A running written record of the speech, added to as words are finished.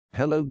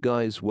Hello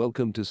guys,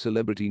 welcome to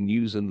Celebrity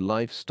News and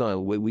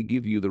Lifestyle, where we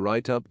give you the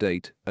right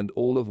update and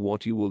all of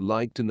what you will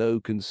like to know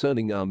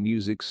concerning our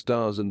music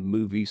stars and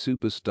movie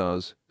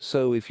superstars.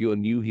 So if you're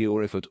new here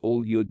or if at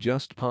all you're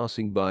just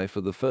passing by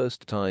for the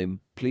first time,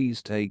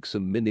 please take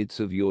some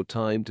minutes of your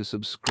time to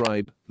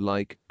subscribe,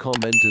 like,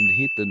 comment and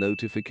hit the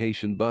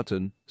notification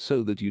button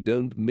so that you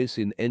don't miss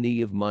in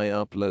any of my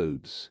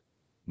uploads.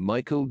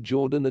 Michael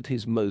Jordan at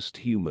his most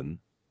human.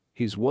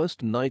 His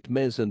worst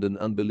nightmares and an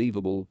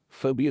unbelievable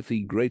phobia.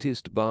 The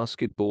greatest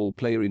basketball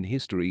player in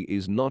history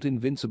is not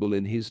invincible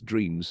in his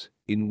dreams,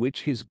 in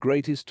which his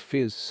greatest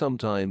fears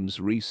sometimes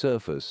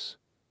resurface.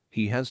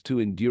 He has to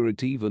endure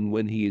it even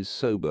when he is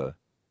sober.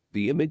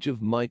 The image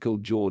of Michael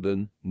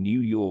Jordan, New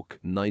York,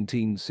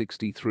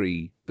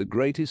 1963, the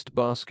greatest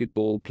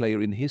basketball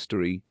player in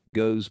history,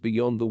 goes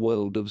beyond the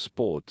world of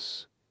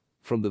sports.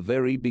 From the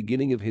very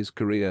beginning of his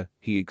career,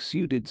 he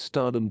exuded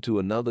stardom to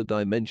another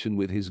dimension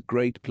with his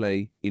great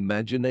play,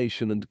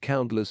 imagination and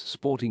countless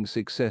sporting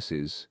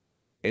successes.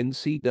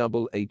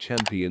 NCAA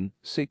champion,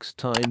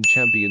 six-time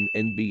champion,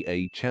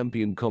 NBA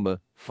champion,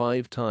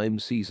 5-time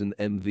season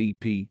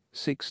MVP,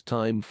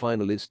 six-time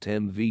finalist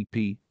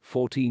MVP,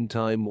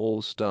 14-time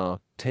All-Star,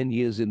 10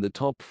 years in the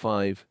top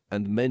 5,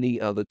 and many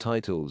other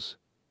titles.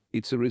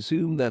 It's a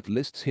resume that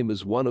lists him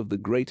as one of the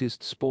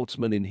greatest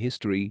sportsmen in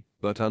history,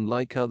 but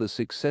unlike other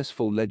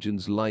successful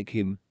legends like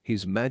him,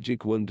 his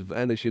magic won't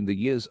vanish in the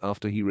years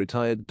after he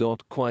retired.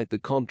 Quite the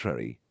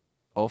contrary.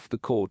 Off the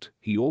court,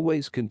 he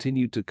always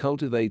continued to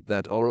cultivate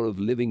that aura of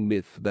living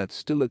myth that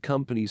still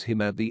accompanies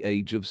him at the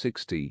age of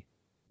 60.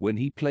 When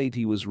he played,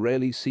 he was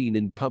rarely seen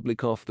in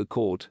public off the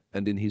court,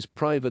 and in his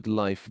private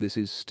life this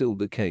is still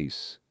the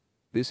case.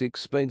 This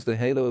explains the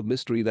halo of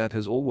mystery that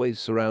has always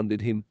surrounded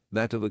him,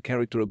 that of a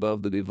character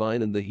above the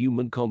divine and the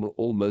human,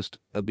 almost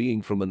a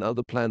being from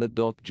another planet.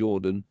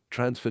 Jordan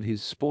transferred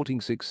his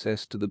sporting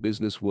success to the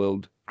business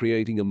world,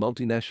 creating a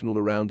multinational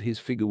around his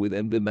figure with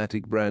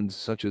emblematic brands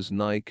such as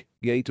Nike,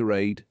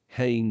 Gatorade,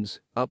 Hanes,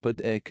 Upper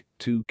Deck,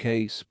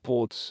 2K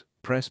Sports,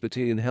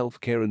 Presbyterian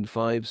Healthcare and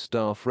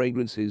 5-star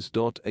fragrances.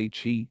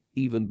 He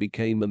even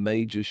became a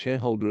major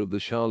shareholder of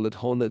the Charlotte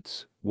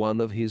Hornets, one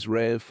of his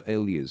rare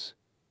failures.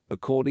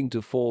 According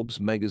to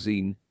Forbes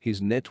magazine,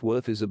 his net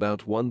worth is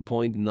about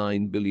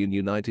 $1.9 billion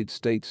United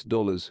States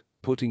dollars,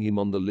 putting him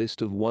on the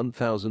list of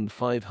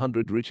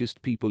 1,500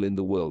 richest people in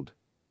the world.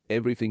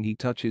 Everything he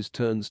touches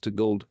turns to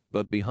gold,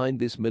 but behind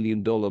this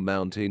million-dollar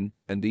mountain,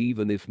 and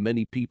even if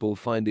many people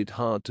find it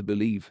hard to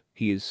believe,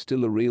 he is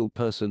still a real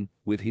person,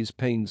 with his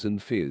pains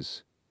and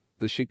fears.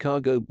 The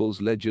Chicago Bulls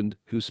legend,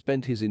 who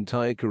spent his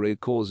entire career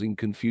causing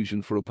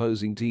confusion for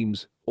opposing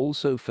teams,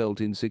 also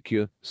felt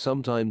insecure,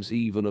 sometimes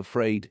even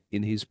afraid,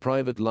 in his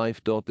private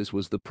life. This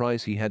was the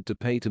price he had to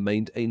pay to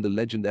maintain the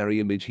legendary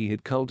image he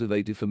had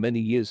cultivated for many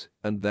years,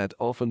 and that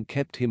often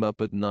kept him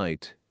up at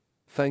night.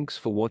 Thanks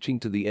for watching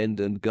to the end,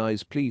 and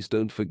guys, please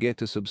don't forget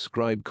to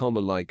subscribe,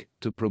 like,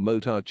 to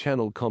promote our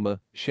channel,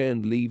 share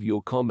and leave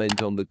your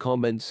comment on the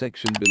comment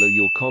section below.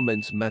 Your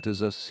comments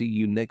matters us. See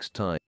you next time.